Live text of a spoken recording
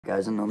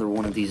guys, another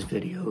one of these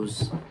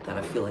videos that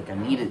I feel like I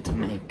needed to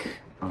make.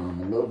 A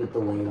little bit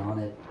delayed on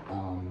it.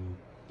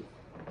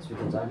 It's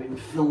because I've been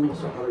filming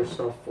some other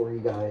stuff for you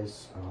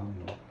guys.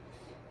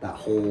 That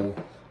whole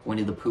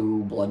Winnie the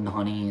Pooh, Blood and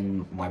Honey,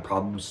 and My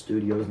Problem with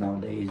Studios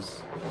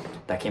Nowadays,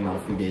 that came out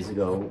a few days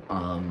ago.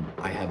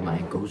 I have my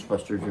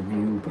Ghostbusters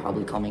review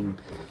probably coming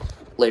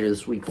later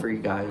this week for you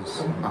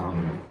guys. A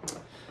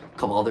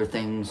couple other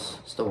things,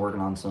 still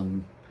working on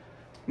some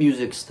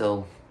music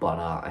still, but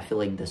I feel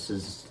like this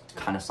is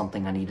kind of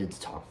something I needed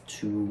to talk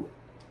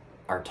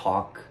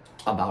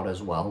about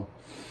as well,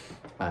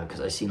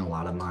 because I've seen a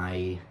lot of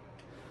my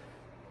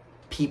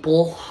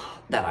people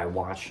that I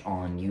watch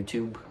on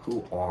YouTube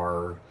who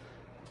are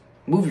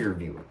movie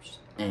reviewers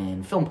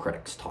and film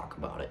critics talk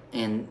about it,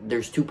 and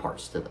there's two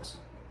parts to this.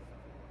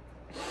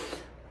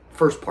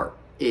 First part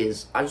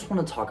is I just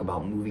want to talk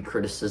about movie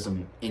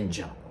criticism in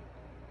general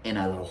and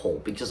as a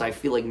whole, because I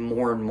feel like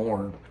more and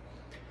more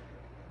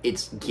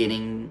it's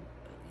getting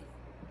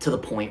to the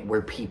point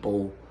where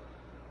people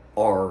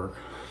are,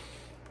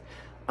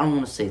 I don't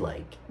want to say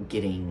like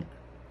getting,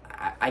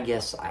 I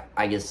guess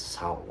this is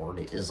how I word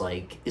it, is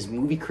like, is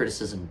movie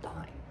criticism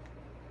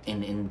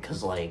dying? And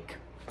cause like,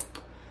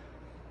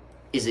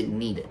 is it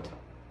needed?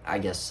 I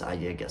guess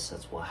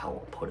that's how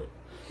I'll put it.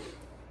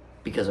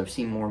 Because I've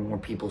seen more and more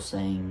people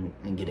saying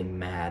and getting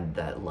mad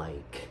that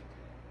like,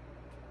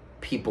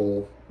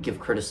 people give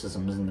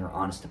criticisms and their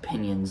honest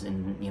opinions,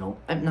 and you know,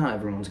 not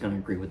everyone's going to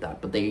agree with that,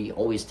 but they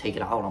always take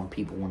it out on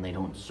people when they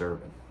don't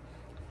deserve it.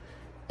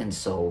 And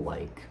so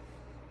like,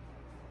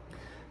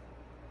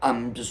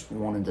 I'm just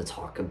wanting to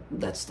talk,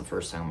 that's the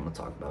first thing I'm going to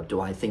talk about.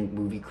 Do I think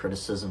movie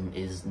criticism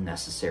is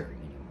necessary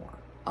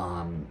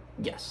anymore?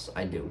 Yes,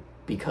 I do.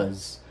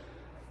 Because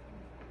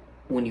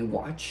when you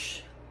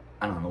watch,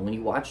 I don't know, when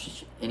you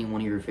watch any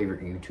one of your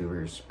favorite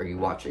YouTubers, or you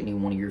watch any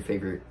one of your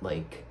favorite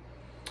like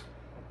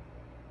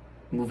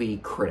movie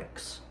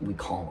critics, we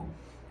call them,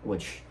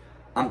 which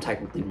I'm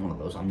technically one of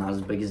those. I'm not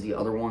as big as the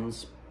other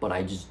ones, but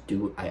I just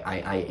do,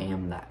 I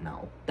am that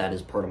now. That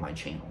is part of my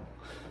channel,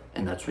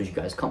 and that's what you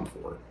guys come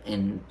for.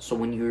 And so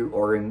when you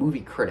are a movie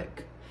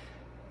critic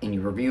and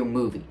you review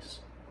movies,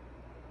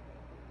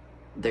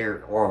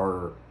 there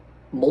are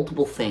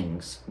multiple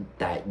things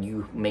that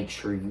you make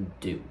sure you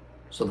do.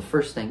 So the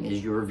first thing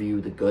is you review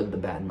the good, the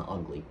bad, and the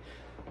ugly,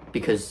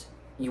 because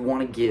you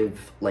want to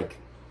give, like,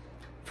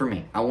 for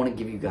me, I want to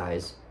give you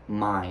guys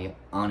my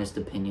honest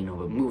opinion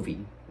of a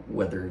movie,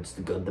 whether it's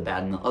the good, the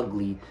bad, and the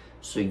ugly,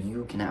 so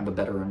you can have a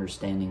better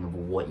understanding of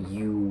what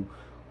you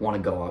want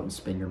to go out and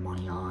spend your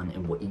money on,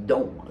 and what you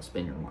don't want to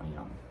spend your money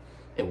on,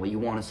 and what you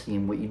want to see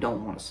and what you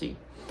don't want to see.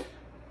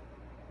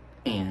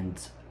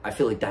 And I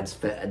feel like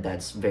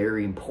that's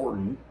very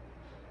important,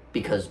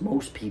 because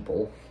most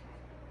people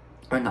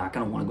are not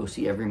going to want to go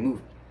see every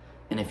movie.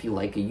 And if you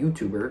like a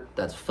YouTuber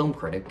that's a film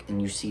critic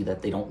and you see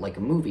that they don't like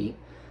a movie,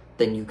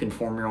 then you can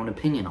form your own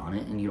opinion on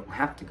it, and you don't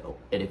have to go.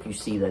 And if you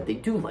see that they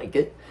do like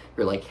it,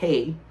 you're like,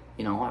 hey,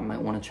 you know, I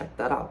might want to check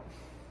that out.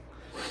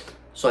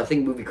 So I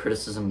think movie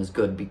criticism is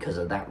good because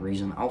of that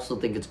reason. I also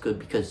think it's good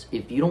because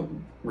if you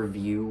don't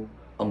review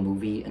a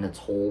movie in its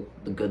whole,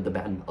 the good, the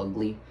bad, and the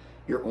ugly,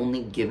 you're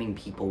only giving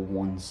people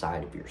one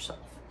side of yourself.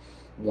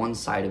 One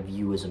side of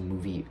you as a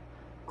movie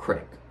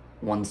critic.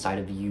 One side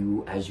of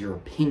you as your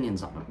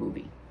opinions on a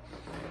movie.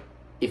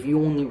 If you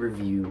only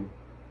review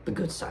the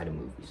good side of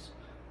movies,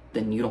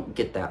 then you don't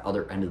get that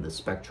other end of the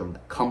spectrum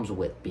that comes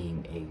with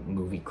being a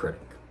movie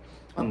critic,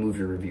 a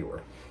movie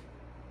reviewer.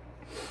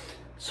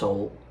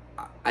 So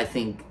I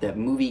think that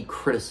movie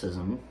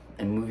criticism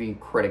and movie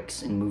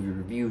critics and movie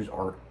reviews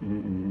are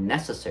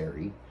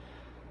necessary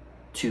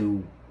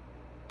to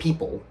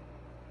people,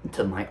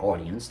 to my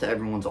audience, to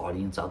everyone's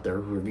audience out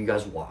there, whoever you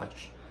guys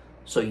watch,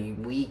 so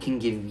we can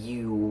give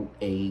you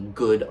a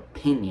good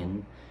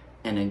opinion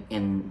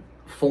and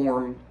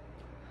form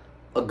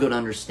a good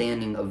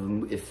understanding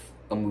of if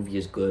a movie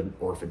is good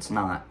or if it's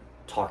not,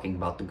 talking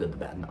about the good, the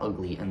bad, and the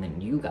ugly, and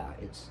then you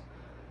guys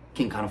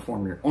can kind of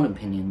form your own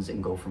opinions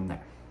and go from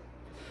there.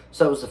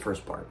 So that was the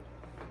first part.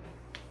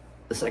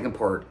 The second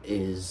part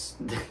is,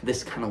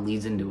 this kind of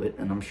leads into it,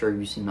 and I'm sure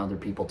you've seen other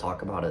people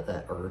talk about it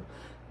that are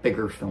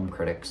bigger film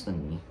critics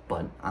than me,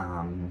 but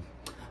I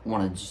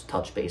want to just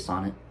touch base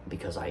on it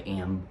because I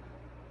am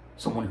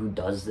someone who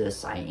does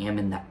this. I am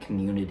in that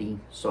community,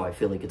 so I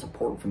feel like it's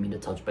important for me to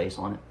touch base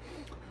on it.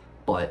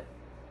 But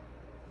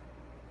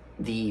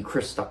the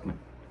Chris Stuckman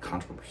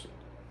controversy.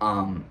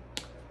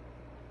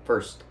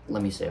 First,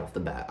 let me say off the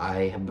bat,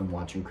 I have been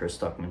watching Chris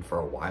Stuckman for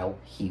a while.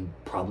 He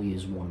probably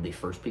is one of the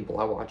first people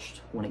I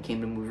watched when it came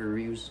to movie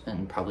reviews,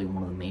 and probably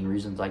one of the main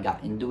reasons I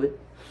got into it.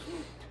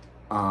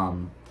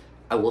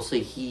 I will say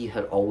he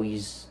had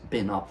always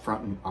been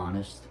upfront and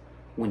honest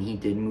when he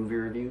did movie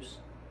reviews,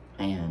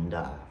 and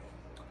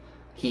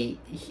he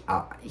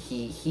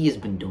has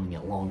been doing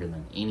it longer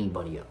than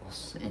anybody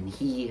else, and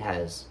he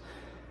has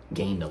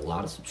gained a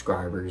lot of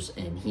subscribers,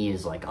 and he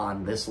is like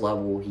on this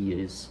level. He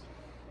is,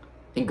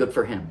 and good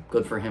for him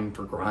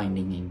for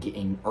grinding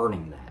and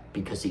earning that,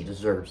 because he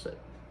deserves it.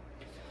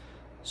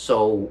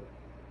 So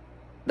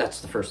that's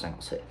the first thing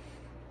I'll say.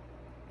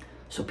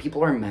 So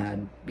people are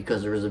mad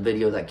because there was a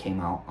video that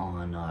came out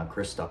on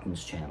Chris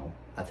Stuckman's channel,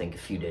 I think a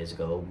few days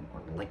ago,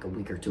 or like a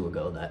week or two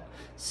ago, that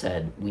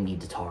said we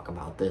need to talk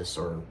about this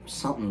or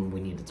something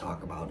we need to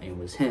talk about. And it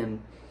was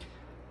him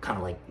kind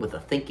of like with a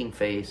thinking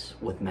face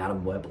with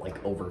Madame Web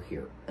like over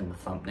here in the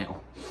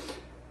thumbnail.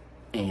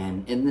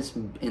 And in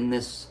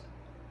this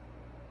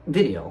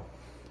video,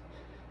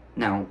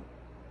 now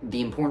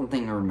the important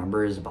thing to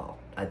remember is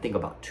I think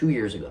about 2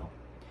 years ago,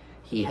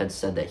 he had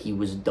said that he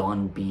was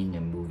done being a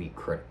movie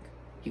critic.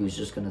 He was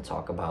just going to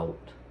talk about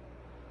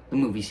the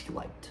movies he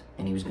liked,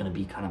 and he was going to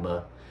be kind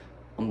of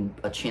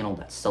a channel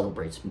that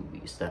celebrates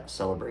movies, that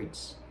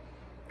celebrates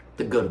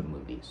the good of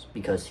movies,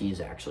 because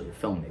he's actually a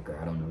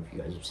filmmaker. I don't know if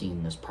you guys have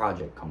seen this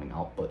project coming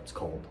out, but it's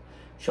called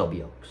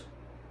Shelby Oaks.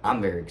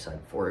 I'm very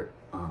excited for it.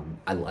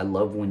 I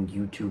love when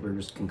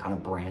YouTubers can kind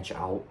of branch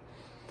out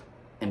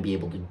and be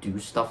able to do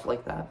stuff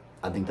like that.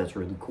 I think that's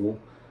really cool,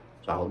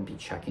 so I'll be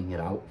checking it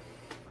out.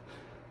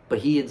 But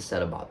he had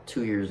said about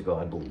 2 years ago,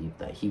 I believe,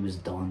 that he was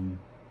done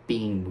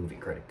being a movie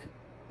critic,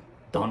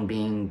 done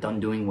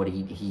doing what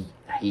he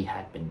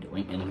had been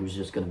doing, and he was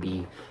just going to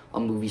be a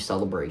movie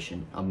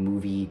celebration, a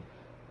movie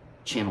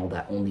channel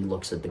that only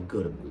looks at the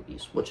good of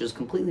movies, which is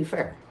completely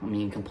fair. I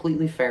mean,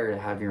 completely fair to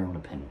have your own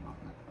opinion on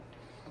that.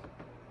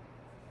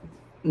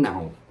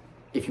 Now,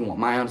 if you want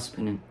my honest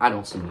opinion, I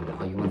don't see any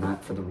value in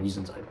that for the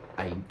reasons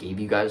I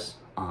gave you guys.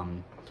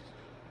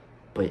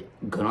 But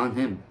good on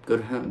him.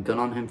 Good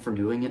on him for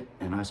doing it,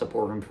 and I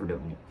support him for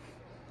doing it.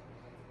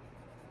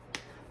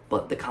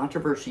 But the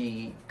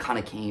controversy kind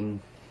of came,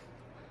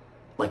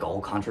 like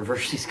all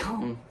controversies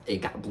come.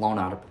 It got blown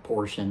out of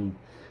proportion.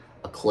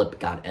 A clip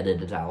got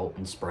edited out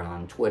and spread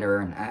on Twitter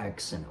and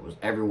X, and it was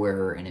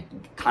everywhere, and it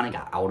kind of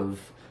got out of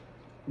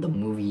the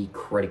movie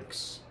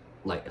critics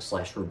 /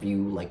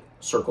 review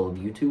circle of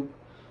YouTube,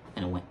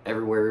 and it went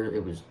everywhere.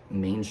 It was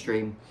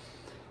mainstream.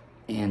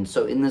 And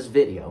so in this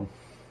video,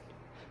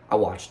 I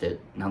watched it.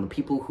 Now, the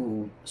people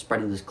who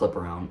spreaded this clip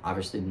around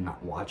obviously did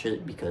not watch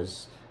it,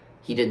 because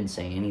he didn't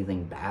say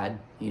anything bad.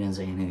 He didn't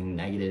say anything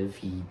negative.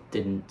 He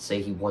didn't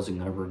say he wasn't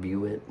going to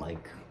review it.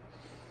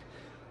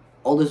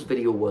 All this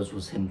video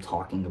was him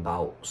talking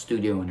about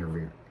studio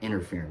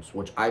interference,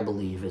 which I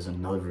believe is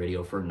another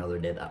video for another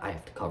day that I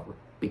have to cover,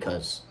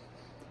 because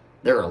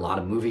there are a lot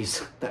of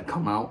movies that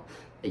come out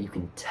that you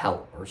can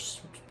tell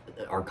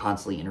are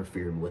constantly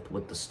interfered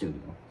with the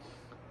studio.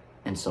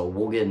 And so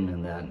we'll get into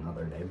that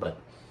another day, but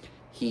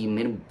he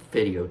made a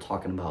video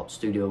talking about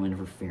studio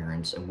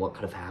interference and what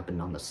could have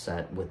happened on the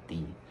set with the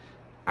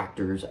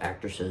actors,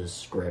 actresses,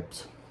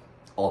 script,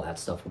 all that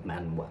stuff with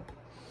Madame Web.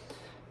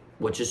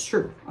 Which is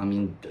true. I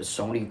mean,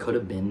 Sony could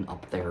have been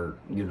up there,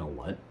 you know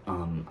what.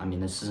 I mean,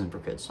 this isn't for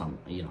kids,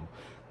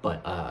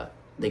 but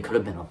they could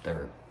have been up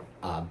there.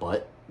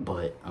 But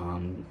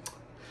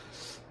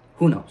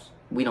who knows?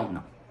 We don't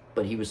know.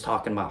 But he was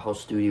talking about how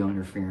studio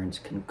interference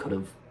could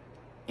have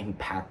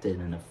impacted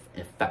and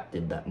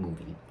affected that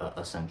movie,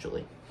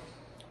 essentially.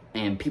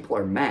 And people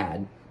are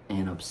mad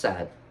and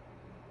upset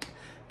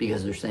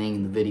because they're saying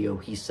in the video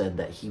he said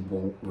that he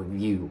won't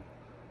review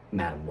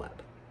Madame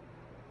Web,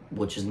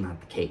 which is not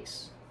the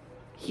case.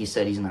 He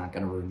said he's not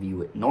going to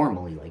review it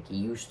normally like he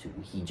used to.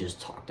 He just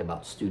talked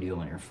about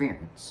studio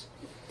interference.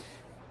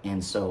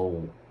 And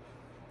so,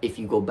 if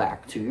you go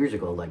back 2 years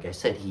ago, like I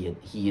said, he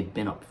had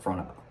been upfront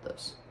about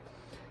this.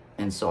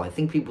 And so I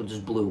think people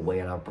just blew it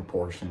way out of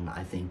proportion.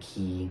 I think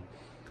he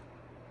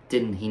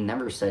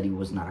never said he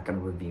was not going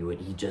to review it.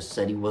 He just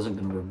said he wasn't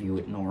going to review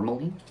it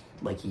normally,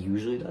 like he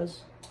usually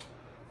does.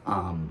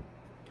 So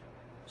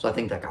I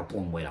think that got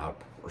blown way out of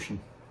proportion.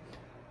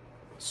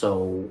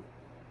 So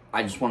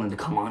I just wanted to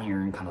come on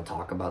here and kind of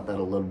talk about that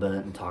a little bit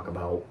and talk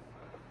about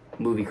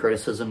movie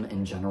criticism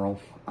in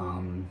general.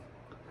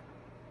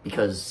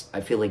 Because I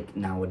feel like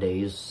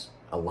nowadays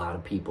a lot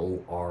of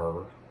people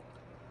are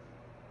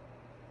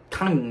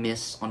kind of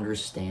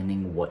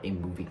misunderstanding what a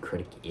movie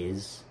critic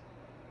is.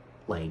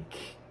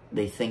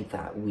 They think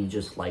that we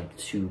just like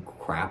to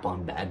crap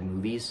on bad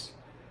movies,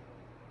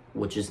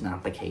 which is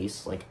not the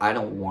case. I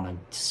don't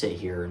want to sit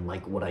here and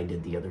what I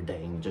did the other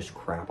day and just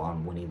crap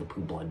on Winnie the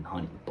Pooh, Blood and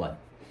Honey, but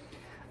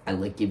I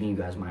like giving you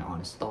guys my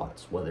honest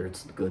thoughts, whether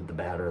it's the good, the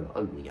bad, or the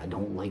ugly. I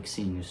don't like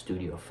seeing a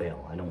studio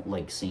fail. I don't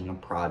like seeing a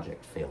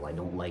project fail. I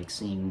don't like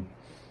seeing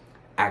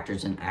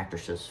actors and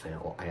actresses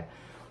fail.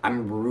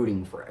 I'm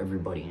rooting for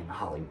everybody in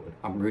Hollywood.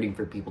 I'm rooting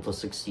for people to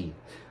succeed.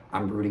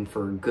 I'm rooting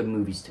for good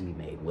movies to be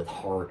made with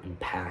heart and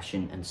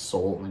passion and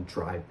soul and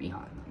drive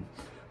behind them.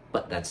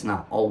 But that's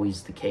not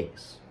always the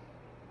case.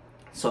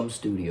 Some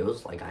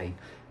studios, like I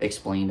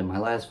explained in my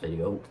last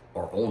video,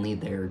 are only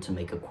there to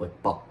make a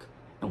quick buck.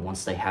 And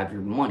once they have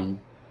your money,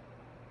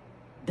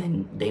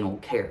 then they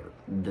don't care.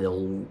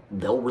 They'll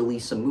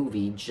release a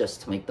movie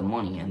just to make the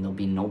money, and there'll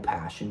be no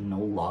passion, no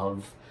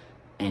love,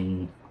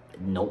 and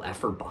no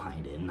effort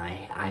behind it. And I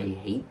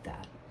hate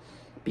that,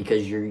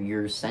 because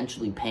you're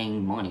essentially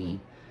paying money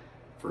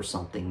for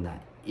something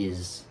that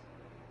is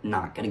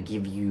not going to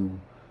give you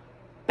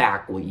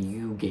back what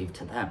you gave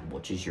to them,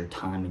 which is your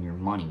time and your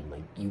money.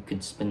 Like, you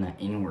could spend that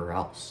anywhere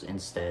else.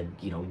 Instead,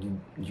 you know,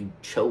 you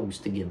chose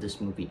to give this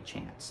movie a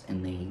chance,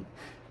 and they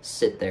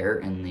sit there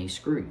and they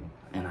screw you.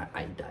 And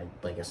I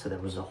like I said,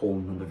 that was a whole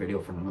nother video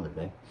for another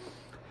day.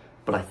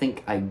 But I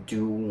think I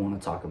do want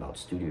to talk about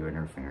studio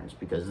interference,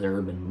 because there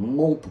have been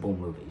multiple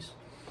movies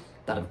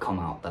that have come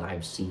out that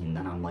I've seen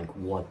that I'm like,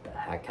 what the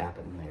heck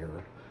happened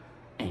there?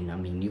 And I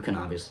mean, you can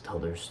obviously tell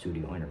there's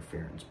studio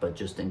interference, but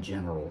just in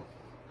general,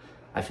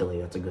 I feel like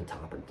that's a good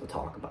topic to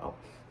talk about.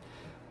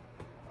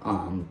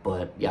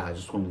 But yeah, I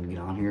just wanted to get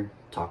on here,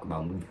 talk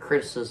about movie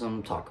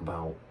criticism, talk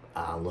about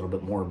a little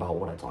bit more about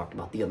what I talked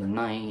about the other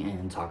night,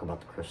 and talk about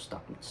the Chris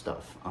Stuckman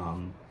stuff.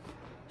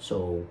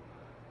 So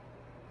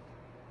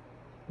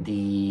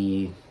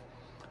the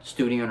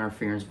studio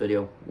interference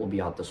video will be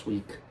out this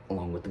week,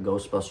 along with the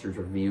Ghostbusters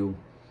review.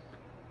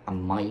 I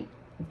might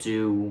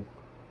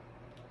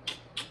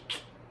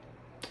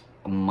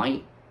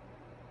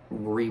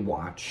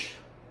rewatch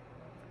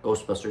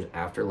Ghostbusters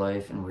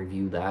Afterlife and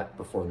review that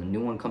before the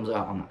new one comes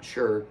out. I'm not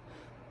sure,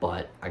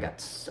 but I got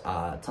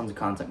tons of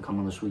content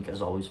coming this week,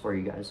 as always, for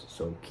you guys,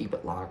 so keep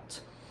it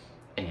locked.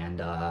 And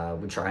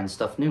we're trying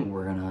stuff new.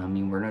 We're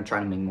gonna try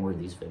to make more of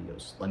these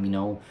videos. Let me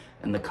know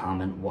in the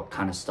comment what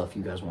kind of stuff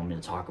you guys want me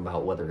to talk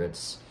about, whether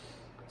it's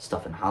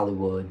stuff in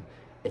Hollywood,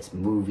 it's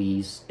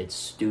movies, it's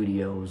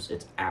studios,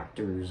 it's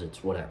actors,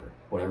 it's whatever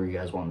you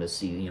guys want me to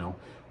see. You know,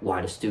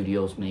 why do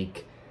studios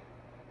make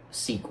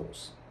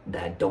sequels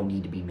that don't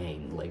need to be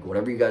made? Like,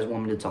 whatever you guys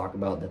want me to talk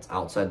about that's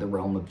outside the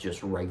realm of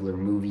just regular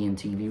movie and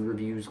TV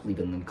reviews, leave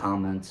it in the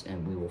comments,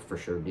 and we will for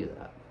sure do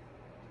that.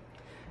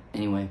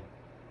 Anyway,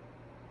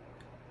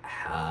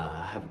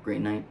 have a great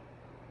night.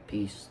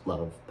 Peace,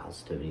 love,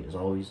 positivity as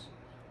always.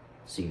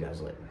 See you guys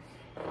later.